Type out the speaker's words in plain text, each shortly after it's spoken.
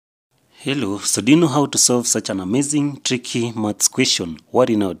Hello, so do you know how to solve such an amazing, tricky maths question?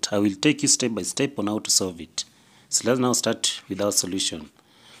 Worry not, I will take you step by step on how to solve it. So let's now start with our solution.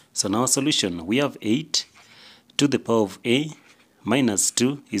 So in our solution, we have 8 to the power of a minus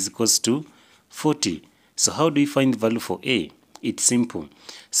 2 is equals to 40. So how do we find the value for a? It's simple.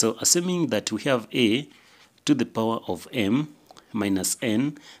 So assuming that we have a to the power of m minus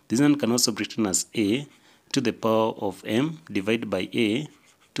n, this one can also be written as a to the power of m divided by a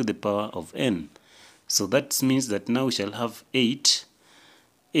to the power of n. So that means that now we shall have 8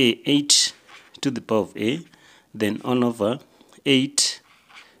 to the power of a, then all over 8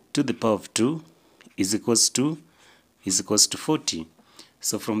 to the power of 2 is equals to 40.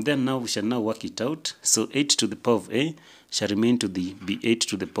 So from there now we shall now work it out. So 8 to the power of a shall remain to be 8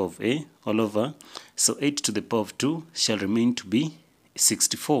 to the power of a all over. So 8 to the power of 2 shall remain to be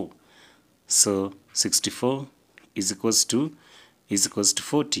 64. So 64 is equals to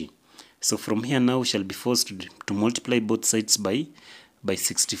 40. So from here now we shall be forced to multiply both sides by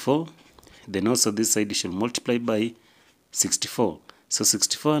 64. Then also this side we shall multiply by 64. So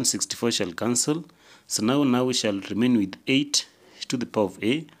 64 and 64 shall cancel. So now we shall remain with 8 to the power of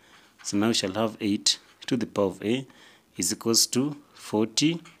a. So now we shall have 8 to the power of a is equals to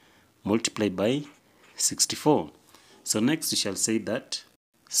 40 multiplied by 64. So next we shall say that.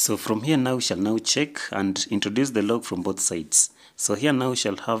 So from here now we shall now check and introduce the log from both sides. So here now we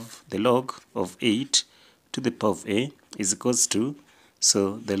shall have the log of 8 to the power of a is equals to,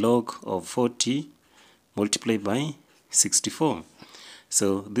 so the log of 40 multiplied by 64.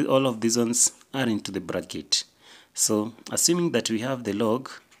 So all of these ones are into the bracket. So assuming that we have the log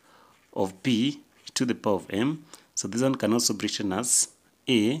of p to the power of m, so this one can also be written as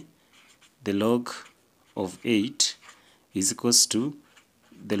a, the log of 8 is equals to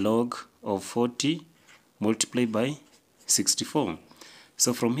the log of 40 multiplied by 64.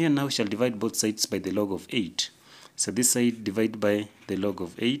 So from here now we shall divide both sides by the log of 8. So this side divide by the log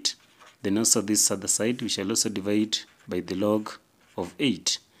of 8. Then also this other side we shall also divide by the log of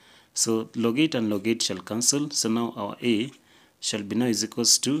 8. So log 8 and log 8 shall cancel. So now our a shall be now is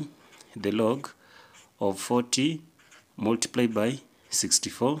equals to the log of 40 multiplied by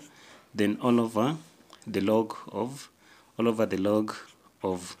 64. Then all over the log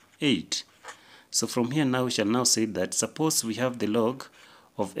of 8. So from here now we shall now say that suppose we have the log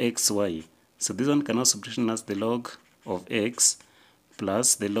of xy. So this one can also be written as the log of x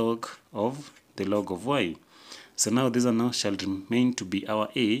plus the log of y. So now this one now shall remain to be our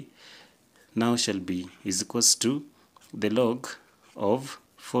a. Now shall be is equals to the log of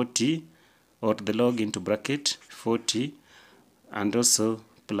 40, or the log into bracket 40, and also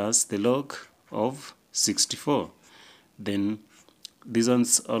plus the log of 64. Then these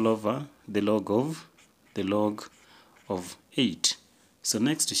ones all over the log of 8. So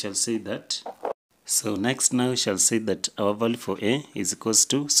next we shall say that. So next now we shall say that our value for a is equals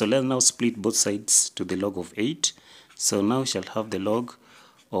to. So let's now split both sides to the log of 8. So now we shall have the log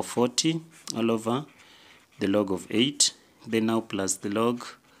of 40 all over the log of 8. Then now plus the log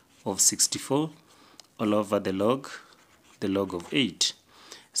of 64 all over the log of 8.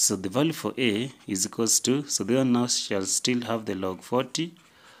 So the value for a is equals to, so the one now shall still have the log 40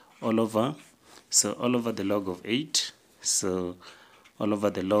 all over, so all over the log of 8, so all over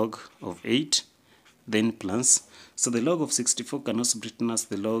the log of 8, then plus, so the log of 64 can also be written as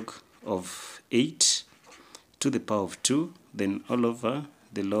the log of 8 to the power of 2, then all over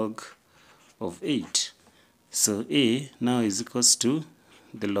the log of 8. So a now is equals to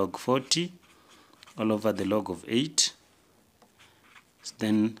the log 40 all over the log of 8,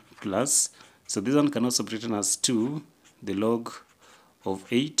 then plus, so this one can also be written as 2 the log of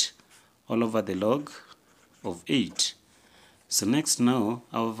 8 all over the log of 8. So next now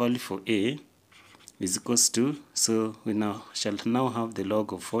our value for a is equals to, so we now shall now have the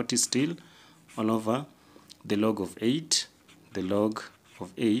log of 40 still all over the log of 8,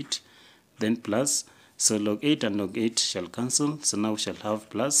 then plus, so log 8 and log 8 shall cancel, so now we shall have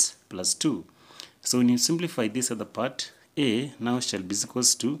plus 2. So when you simplify this other part, a now shall be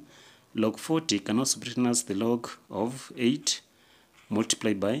equals to log 40 can also be written as the log of 8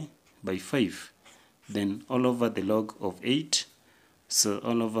 multiplied by 5. Then all over the log of 8, so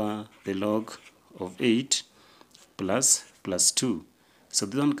all over the log of 8 plus 2. So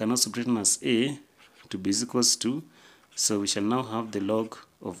this one can also be written as a to be equals to, so we shall now have the log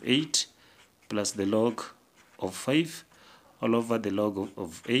of 8 plus the log of 5 all over the log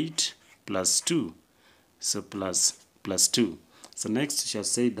of 8 plus 2. So plus 2. So next we shall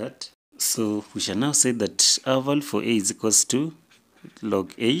say that, so we shall now say that our value for a is equals to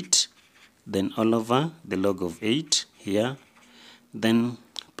log 8, then all over the log of 8 here, then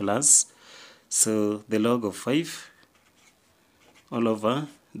plus So the log of 5 all over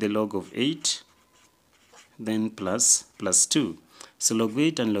the log of 8, then plus 2. So log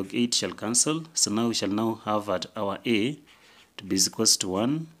 8 and log 8 shall cancel. So now we shall now have at our a to be equals to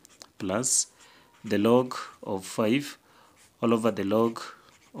 1 plus the log of 5 all over the log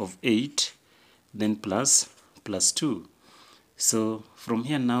of 8, then plus 2. So from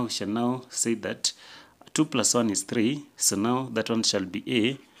here now we shall now say that 2 plus 1 is 3. So now that one shall be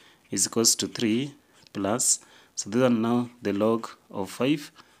a is equals to 3 plus, so this one now the log of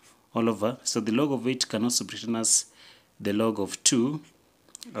 5 all over, so the log of 8 can also be written as the log of 2,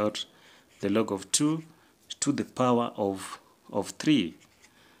 or the log of 2 to the power of 3.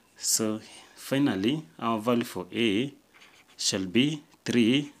 So finally our value for a shall be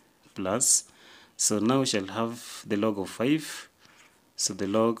 3 plus, so now we shall have the log of 5, so the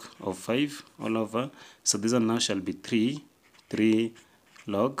log of 5 all over, so this one now shall be 3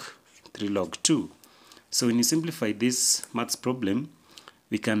 log 2. So when you simplify this maths problem,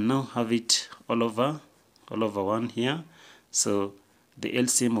 we can now have it all over 1 here. So the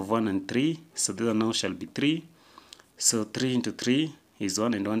LCM of 1 and 3, so this one now shall be 3. So 3 into 3 is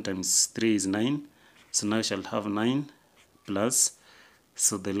 1, and 1 times 3 is 9. So now we shall have 9 plus,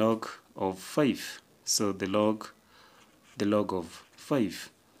 so the log of 5. So the log of 5.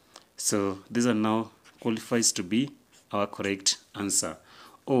 So this one now qualifies to be our correct answer.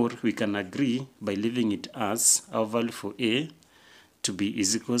 Or we can agree by leaving it as our value for a to be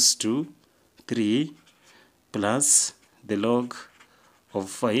is equals to 3 plus the log of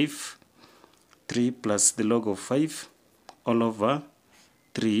 5, 3 plus the log of 5 all over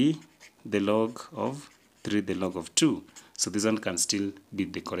 3 the log of 2. So this one can still be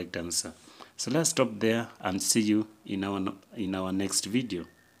the correct answer. So let's stop there and see you in our next video.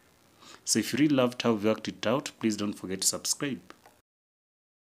 So if you really loved how we worked it out, please don't forget to subscribe.